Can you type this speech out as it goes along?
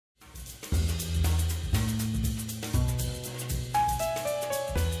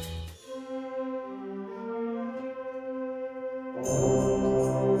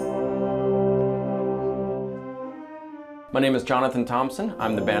My name is Jonathan Thompson.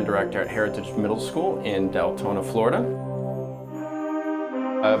 I'm the band director at Heritage Middle School in Deltona, Florida.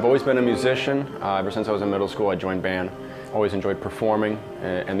 I've always been a musician. Ever since I was in middle school, I joined band. Always enjoyed performing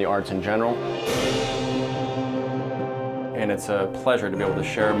and the arts in general. And it's a pleasure to be able to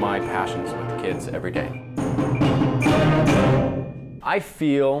share my passions with the kids every day. I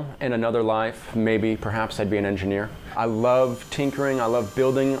feel in another life, maybe perhaps I'd be an engineer. I love tinkering, I love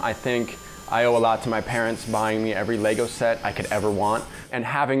building. I think I owe a lot to my parents buying me every Lego set I could ever want, and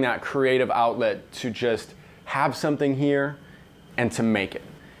having that creative outlet to just have something here and to make it.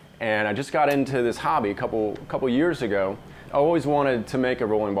 And I just got into this hobby a couple years ago. I always wanted to make a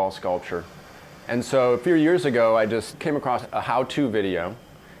rolling ball sculpture. And so a few years ago, I just came across a how-to video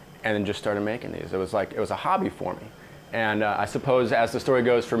and then just started making these. It was a hobby for me. And I suppose, as the story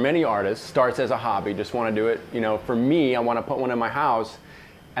goes for many artists, starts as a hobby, just want to do it. You know, for me, I want to put one in my house.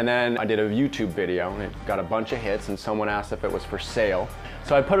 And then I did a YouTube video and it got a bunch of hits, and someone asked if it was for sale.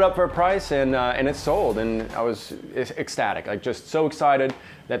 So I put it up for a price and it sold, and I was ecstatic, like just so excited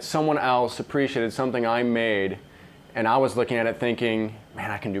that someone else appreciated something I made, and I was looking at it thinking,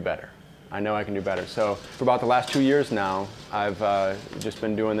 man, I can do better. I know I can do better. So for about the last 2 years now, I've just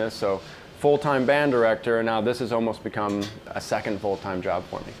been doing this. So full-time band director, and now this has almost become a second full-time job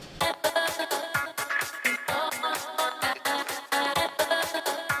for me.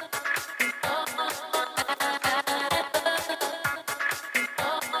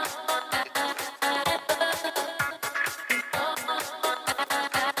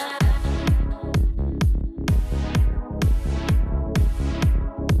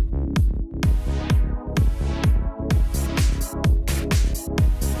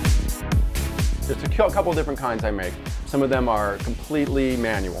 There's a couple different kinds I make. Some of them are completely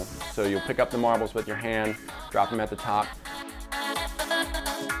manual. So you'll pick up the marbles with your hand, drop them at the top.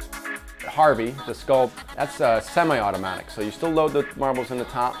 Harvey, the sculpt, that's semi-automatic. So you still load the marbles in the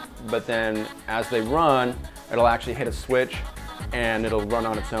top, but then as they run, it'll actually hit a switch and it'll run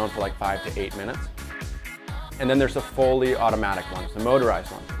on its own for like 5 to 8 minutes. And then there's the fully automatic ones, the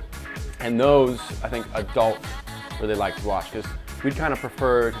motorized ones. And those, I think adults really like to watch, because we'd kind of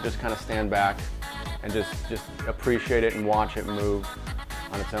prefer to just kind of stand back and just appreciate it and watch it move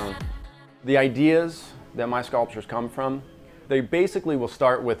on its own. The ideas that my sculptures come from, they basically will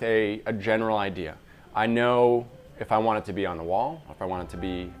start with a general idea. I know if I want it to be on the wall, if I want it to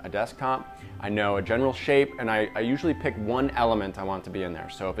be a desktop. I know a general shape, and I usually pick one element I want to be in there.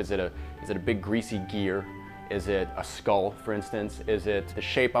 So if is it a big greasy gear? Is it a skull, for instance? Is it the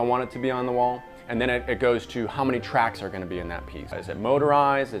shape I want it to be on the wall? And then it goes to how many tracks are going to be in that piece. Is it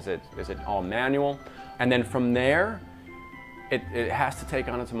motorized? Is it all manual? And then from there, it has to take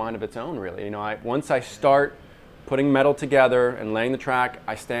on its mind of its own, really. You know, once I start putting metal together and laying the track,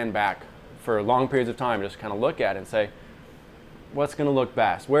 I stand back for long periods of time, just kind of look at it and say, what's going to look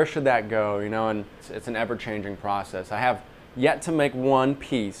best? Where should that go? You know, and it's an ever-changing process. I have yet to make one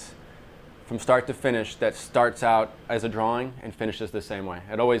piece from start to finish that starts out as a drawing and finishes the same way.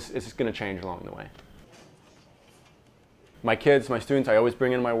 It's just going to change along the way. My kids, my students, I always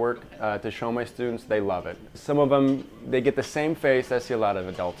bring in my work to show my students. They love it. Some of them, they get the same face I see a lot of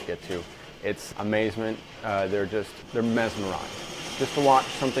adults get too. It's amazement. They're mesmerized. Just to watch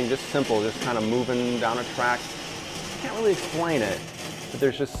something just simple, just kind of moving down a track. I can't really explain it, but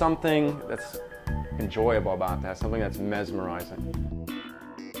there's just something that's enjoyable about that, something that's mesmerizing.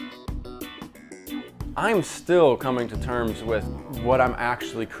 I'm still coming to terms with what I'm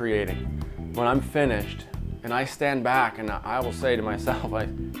actually creating. When I'm finished and I stand back and I will say to myself,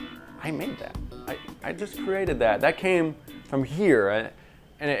 I made that. I just created that. That came from here.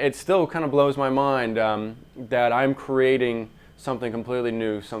 And it still kind of blows my mind that I'm creating something completely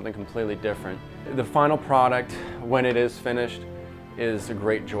new, something completely different. The final product, when it is finished, is a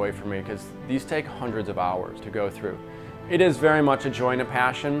great joy for me, because these take hundreds of hours to go through. It is very much a joy and a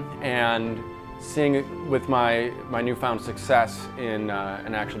passion, and seeing it with my newfound success in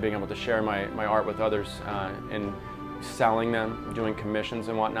actually being able to share my art with others and selling them, doing commissions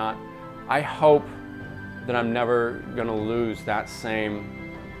and whatnot, I hope that I'm never going to lose that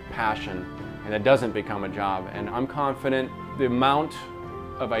same passion and it doesn't become a job. And I'm confident the amount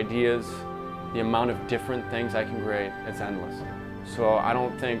of ideas, the amount of different things I can create, it's endless. So I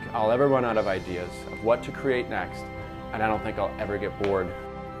don't think I'll ever run out of ideas of what to create next, and I don't think I'll ever get bored.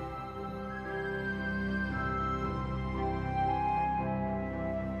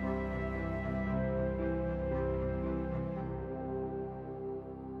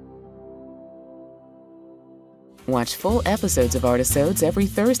 Watch full episodes of Artisodes every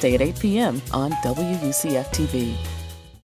Thursday at 8 p.m. on WUCF TV.